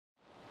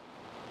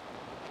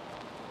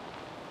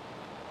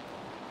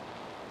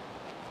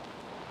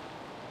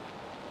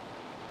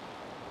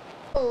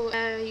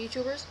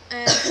YouTubers.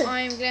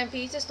 I'm Glenn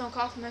Peters. Don't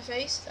cough in my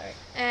face. Sorry.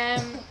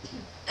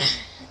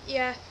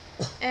 Yeah.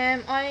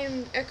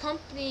 I'm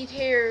accompanied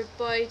here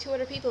by two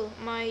other people.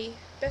 My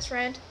best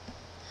friend,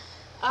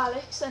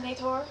 Alex and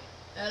Aitor.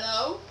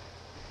 Hello.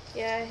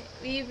 Yeah,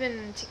 we've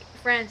been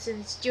friends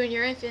since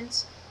junior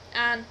infants,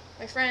 and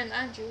my friend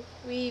Andrew.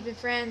 We've been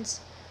friends.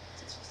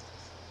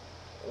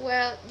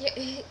 Well, yeah,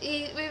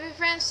 we've been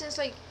friends since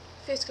like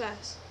 5th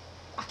class.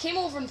 I came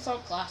over in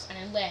 3rd class and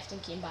then left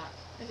and came back.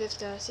 In 5th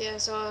class, yeah.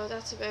 So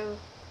that's about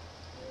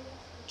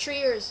 3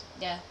 years.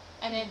 Yeah.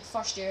 And then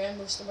 1st year, and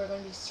we're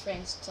going to be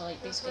friends till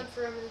like basically.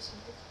 Forever.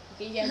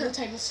 Okay, yeah, no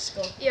time. Let's just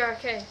go. Yeah.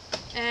 Okay.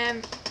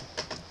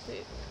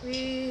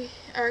 We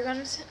are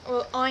gonna.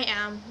 Well, I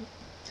am.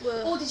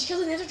 Well. Oh, did you kill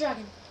the Ender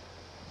Dragon?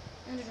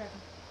 Ender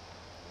Dragon.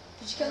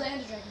 Did you kill the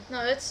Ender Dragon? No,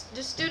 let's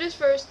just do this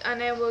first, and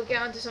then we'll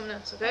get on to something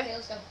else. Okay. Okay,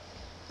 let's go.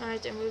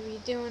 Alright, then we'll be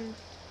doing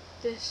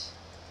this.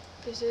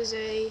 This is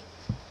a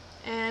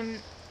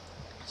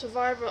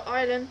survival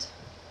island.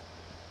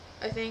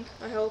 I think.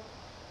 I hope.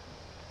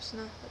 It's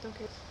not. I don't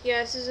care.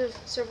 Yeah, this is a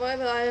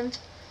survival island.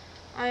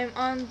 I'm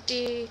on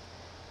the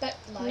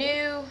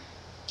new.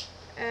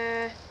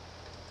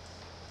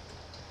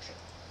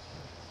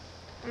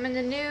 I'm in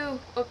the new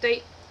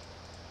update.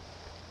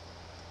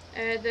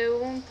 The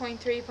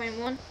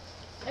 1.3.1.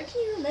 How can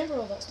you remember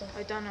all that stuff?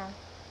 I don't know.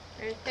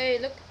 Right. Hey,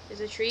 look,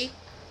 there's a tree.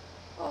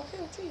 Oh,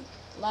 okay, a tree.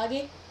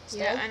 Laggy.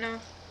 Still? Yeah, I know.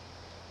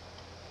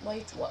 What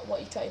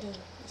you try to do?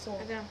 So. I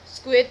don't know.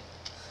 Squid.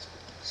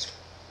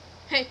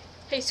 Hey,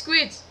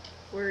 squids.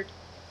 Word.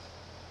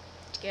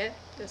 Did you get it?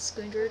 That's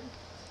Squidward.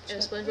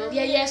 SpongeBob.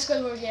 Yeah,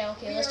 Squidward. Yeah,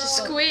 okay. Let's just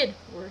go. Squid.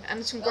 Word.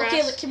 And some grass.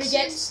 Okay, look, can we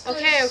get?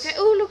 Okay.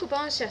 Oh, look, a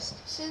bonus chest.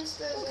 Since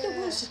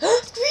there's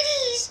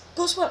Squiddies!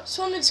 Go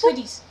swim with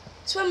squiddies.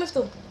 Swim with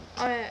them.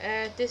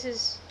 This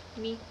is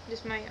me.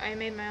 I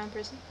made my own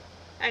prison.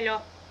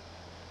 Hello.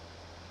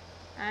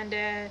 And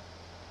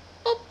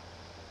oh,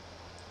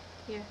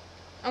 yeah.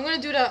 I'm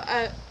gonna do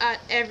that at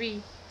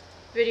every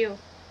video.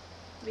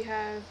 We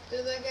have.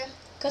 Do that again.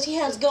 Cause he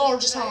has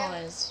gorgeous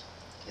eyes.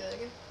 Do that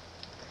again.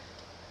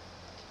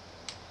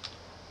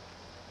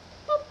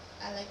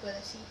 I like what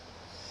I see.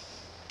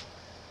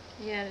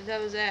 Yeah, that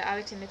was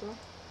Alex and Nicola.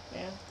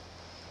 Yeah.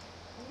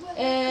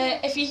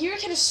 If you hear a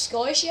kind of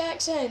Scottish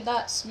accent,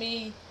 that's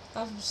me.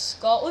 I'm from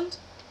Scotland.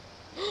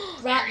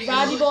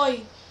 Raddy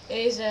Boy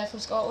is from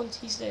Scotland.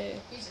 He's a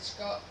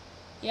Scot.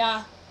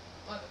 Yeah.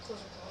 I have a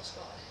cousin called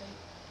Scott,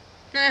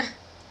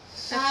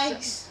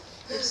 Thanks.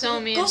 You're so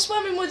mean. Go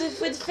swimming with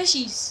the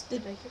fishies.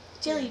 The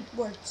jelly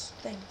words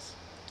things.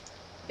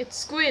 It's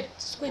squid.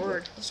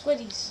 Squidward. The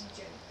squiddies.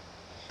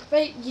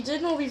 Right, you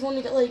did know we've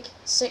only got like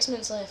 6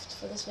 minutes left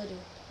for this video.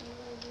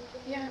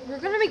 Yeah, we're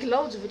gonna make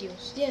loads of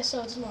videos. Yeah, so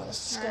it doesn't matter.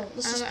 Let's just go.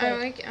 Let's just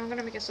I'm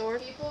gonna make a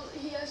sword. People,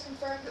 he has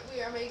confirmed that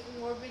we are making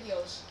more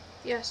videos.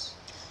 Yes.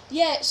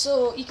 Yeah,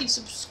 so you can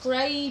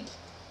subscribe,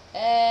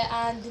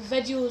 and the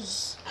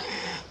videos.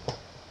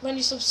 When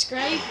you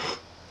subscribe,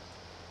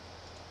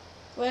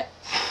 what?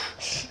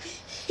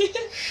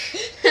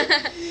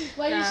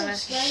 When you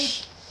subscribe,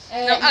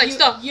 no, Alex,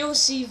 stop. You'll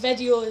see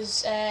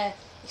videos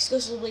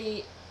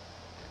exclusively,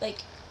 like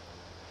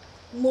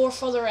more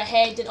further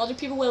ahead than other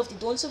people will if they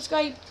don't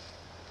subscribe.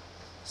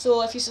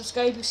 So if you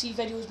subscribe, you'll see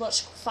videos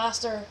much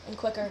faster and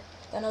quicker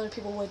than other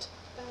people would.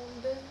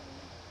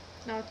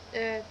 No,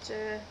 it's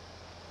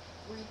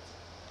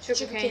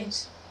sugar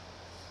canes.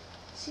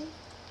 See?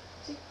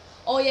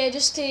 Oh yeah,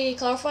 just to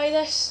clarify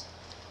this,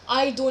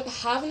 I don't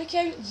have an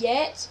account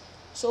yet,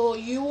 so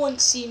you won't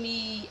see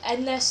me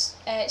in this.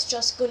 It's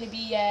just going to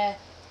be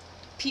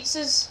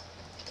pizzas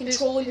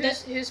controlling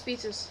who's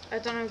pizzas? I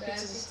don't know who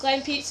pizzas is.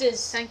 Glenn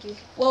Pizzas. Thank you.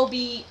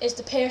 Is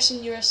the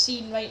person you're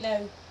seeing right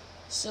now.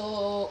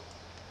 So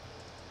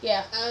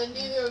yeah. And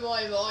neither am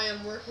I, but I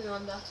am working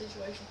on that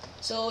situation.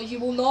 So you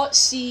will not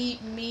see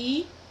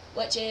me,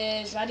 which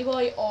is Raddy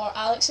Boy or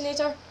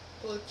Alexinator.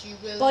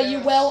 But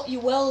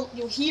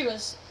You'll hear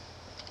us.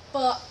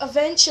 But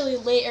eventually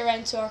later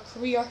into our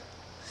career,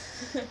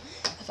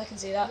 if I can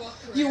say that,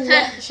 you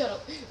will shut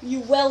up. You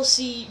will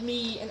see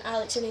me and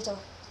Alexinator.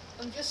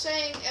 I'm just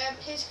saying,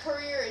 his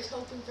career is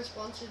hoping for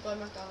sponsored by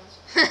McDonald's.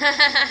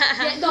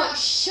 Yeah, no,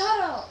 shut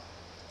up.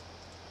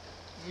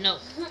 No.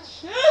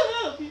 Shut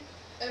up.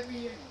 Every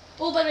year.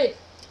 Oh, by the way,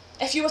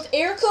 if you're with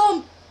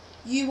Aircom,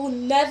 you will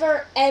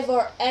never,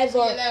 ever,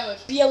 ever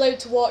be allowed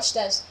to watch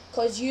this,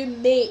 because you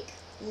make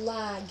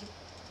lag.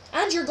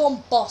 And you're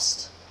gonna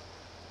bust.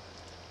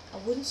 A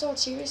wooden sword,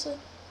 seriously?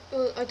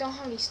 Well, I don't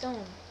have any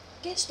stone.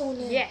 Get stone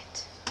then.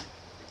 Yet.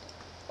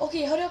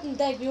 Okay, hurry up and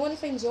dig. We want to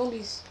find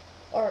zombies.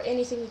 Or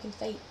anything we can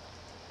fight.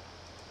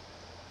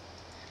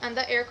 And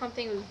that aircom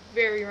thing was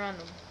very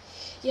random.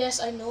 Yes,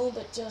 I know,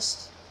 but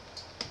just...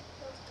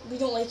 we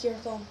don't like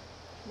Aircom.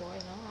 Why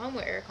not? I'm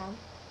with aircom.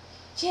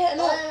 Yeah,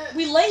 no,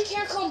 we like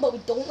Aircom, but we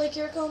don't like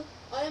Aircom.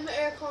 I am at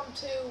Aircom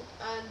too,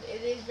 and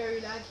it is very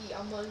laggy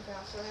on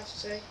Minecraft, I have to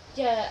say.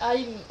 Yeah,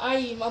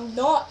 I'm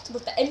not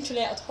with the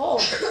internet at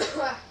all.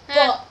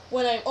 But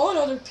when I'm on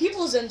other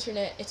people's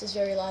internet, it is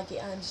very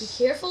laggy. And be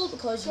careful,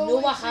 because you know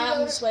what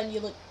happens when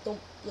you don't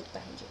look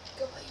behind you.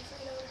 Go by you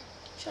freeloader.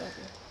 Shut up,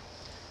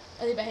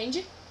 you. Are they behind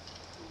you?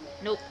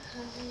 Nope.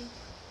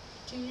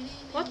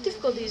 What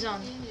difficulty is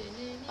on?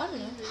 I don't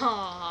know.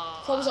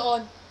 Aww. What was it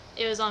on?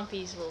 It was on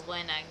peaceful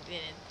when I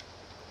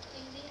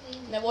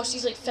didn't. Now watch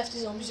these like 50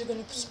 zombies are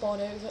going to spawn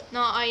out of it.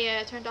 No,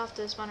 I turned off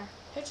the spawner.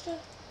 How'd you do it?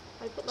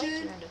 I put lights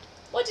around it.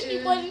 Why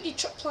didn't you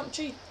plant a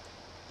tree?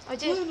 I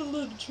did. Plant a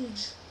little tree.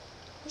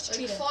 Where's the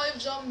tree Like then?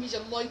 5 zombies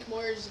and Mike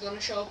Myers is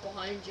gonna show up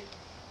behind you.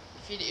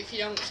 If you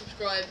don't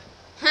subscribe.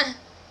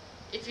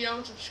 If you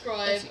don't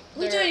subscribe,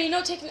 What are you doing? You're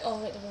not taking. Oh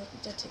wait, you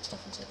did take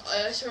stuff inside.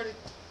 I sort of.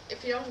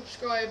 If you don't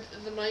subscribe,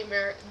 the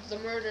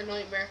Murder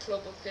Nightmare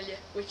Club will kill you,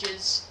 which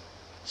is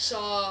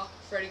Saw,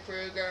 Freddy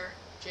Krueger,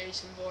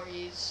 Jason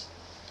Voorhees,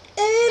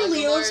 And Michael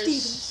Leon Myers,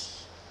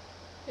 Stevens.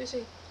 Who's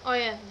he? Oh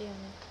yeah, Leon.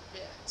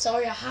 Yeah,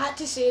 Sorry, I had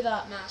to say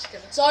that. Mask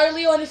Killer. Sorry,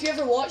 Leon, if you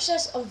ever watch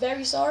this, I'm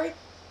very sorry,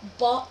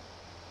 but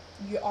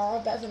you are a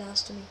bit of an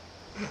ass to me.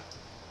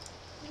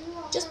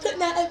 Just putting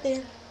that out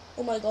there.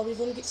 Oh my god, we've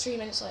only got 3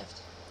 minutes left.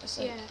 That's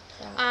like Yeah.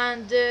 crap.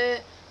 And the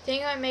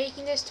thing I'm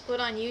making this to put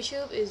on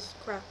YouTube is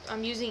crap.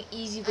 I'm using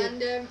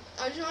EasyVid. And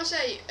I just want to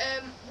say,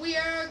 we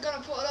are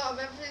gonna put a lot of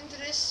effort into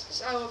this.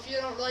 So if you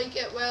don't like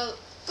it, well,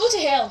 Go to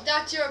hell.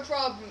 that's your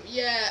problem.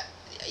 Yeah,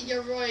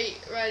 you're right,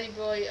 Righty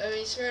boy. I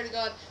mean, swear to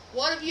God,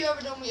 what have you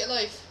ever done with your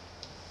life?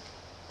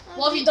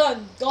 What have you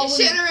done? You're Gone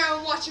sitting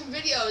around watching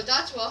videos.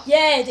 That's what.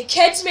 Yeah, the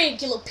kids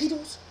make you little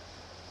pedos.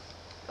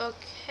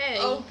 Okay.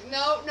 Oh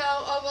no,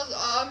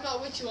 I'm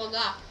not with you on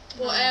that.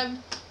 But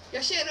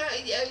you're sitting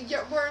around,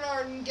 you're working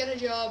hard and get a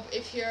job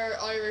if you're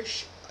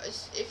Irish.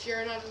 If you're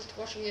an adult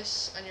watching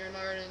this and you're in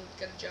Ireland,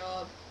 get a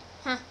job.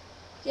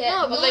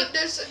 Yeah, No, but No, like,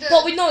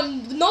 but we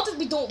not that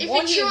we don't if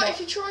want you, you try, but if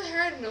you try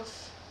hard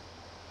enough,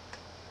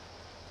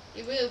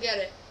 you will get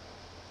it.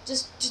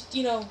 just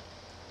you know,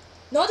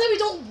 not that we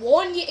don't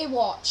want you to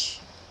watch.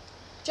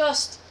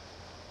 Just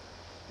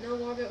No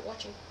more about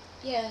watching.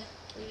 yeah,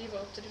 We leave it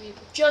up to the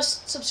people.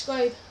 just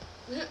subscribe.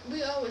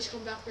 We always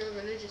come back real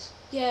religious.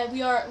 Yeah,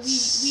 we are.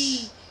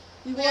 We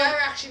We want. are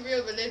actually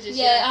real religious.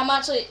 Yeah, I'm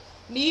actually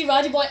me,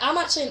 Raddy Boy. I'm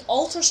actually an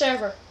altar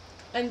server,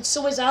 and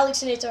so is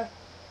Alexinator.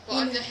 But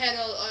I'm the head.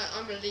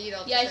 I'm the lead.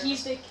 Of the Yeah, server.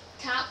 he's the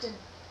captain.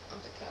 I'm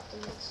the captain.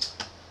 Yes.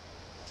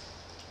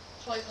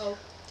 Hi ho.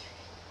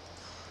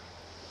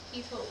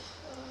 Heave ho.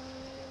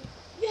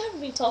 You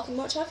haven't been talking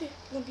much, have you?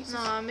 No, no,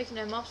 I'm making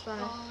a mob spawner.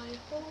 Hi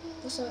ho.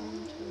 What's that?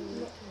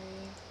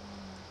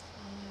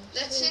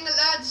 Let's sing it,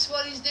 lads,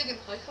 while he's digging.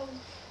 Hi ho.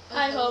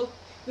 Hi ho,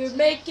 we're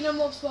making a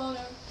mob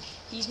spawner.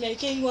 He's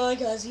making one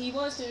cause he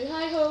wants to.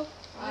 Hi ho,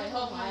 hi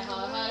ho, hi ho,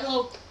 hi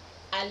ho.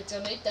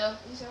 Alexinator.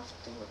 He's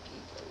after work he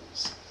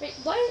goes. Wait,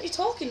 why aren't you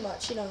talking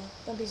much? You know,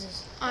 them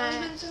pieces.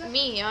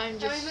 Me, I'm How many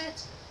just.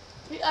 minutes?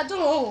 I don't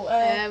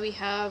know. We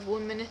have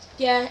 1 minute.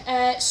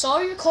 Yeah.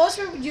 Sorry, because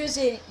we're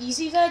using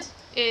EasyVid,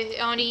 It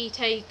only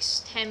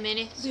takes 10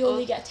 minutes. we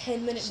only get a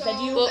 10-minute So-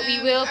 video. But we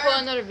will put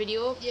our- another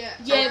video up. Yeah.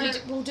 Yeah,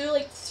 our- we'll do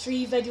like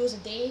 3 videos a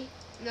day.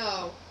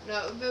 No,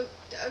 about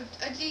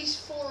at least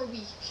 4 a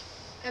week.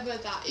 How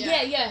about that?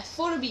 Yeah,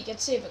 4 a week. I'd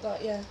say about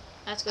that. Yeah.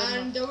 That's good And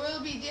enough. there will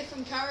be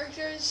different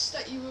characters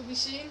that you will be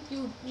seeing.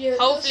 Yeah.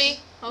 Hopefully,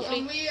 And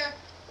hopefully. we are,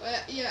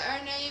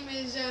 our name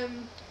is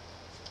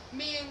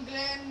me and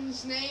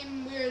Glenn's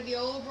name. We are the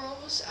Old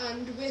Bros,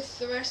 and with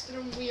the rest of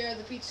them, we are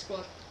the Pizza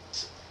Squad.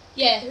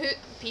 Yeah. Who?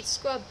 Pizza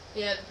Squad.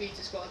 Yeah, the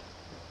Pizza Squad.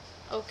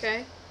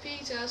 Okay.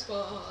 Pizza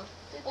Squad.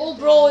 All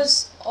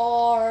bros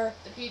are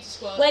The Pizza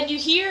Squad.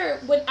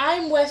 when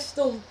I'm with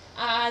them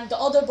and the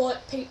other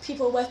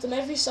people with them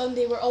every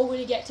Sunday, we're all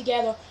going to get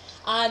together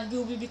and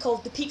we'll be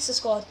called the Pizza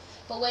Squad.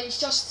 But when it's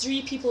just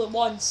 3 people at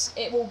once,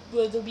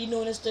 they'll be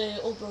known as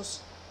the Old Bros.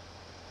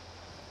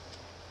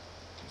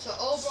 So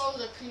Old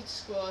Bros are Pizza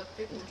Squad.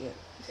 Pick one.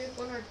 Pick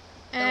one or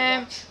don't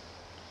Um. watch.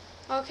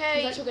 Okay.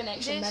 We've actually got an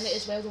extra this- minute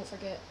as well. Don't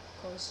forget,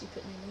 because you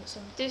put 9 minutes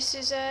on. This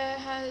is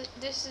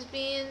this has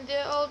been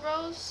the Old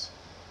Bros,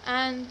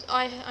 and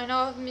I know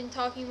I haven't been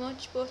talking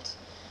much, but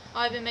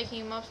I've been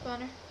making a mob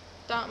spawner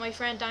that my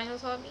friend Daniel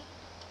taught me.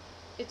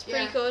 It's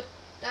pretty Yeah. good.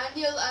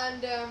 Daniel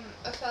and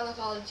a fella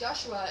called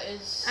Joshua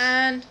is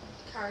And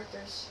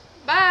characters.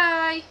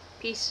 bye.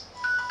 Peace.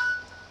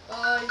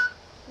 Bye.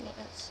 No,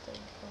 that's the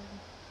problem.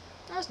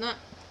 No, it's not.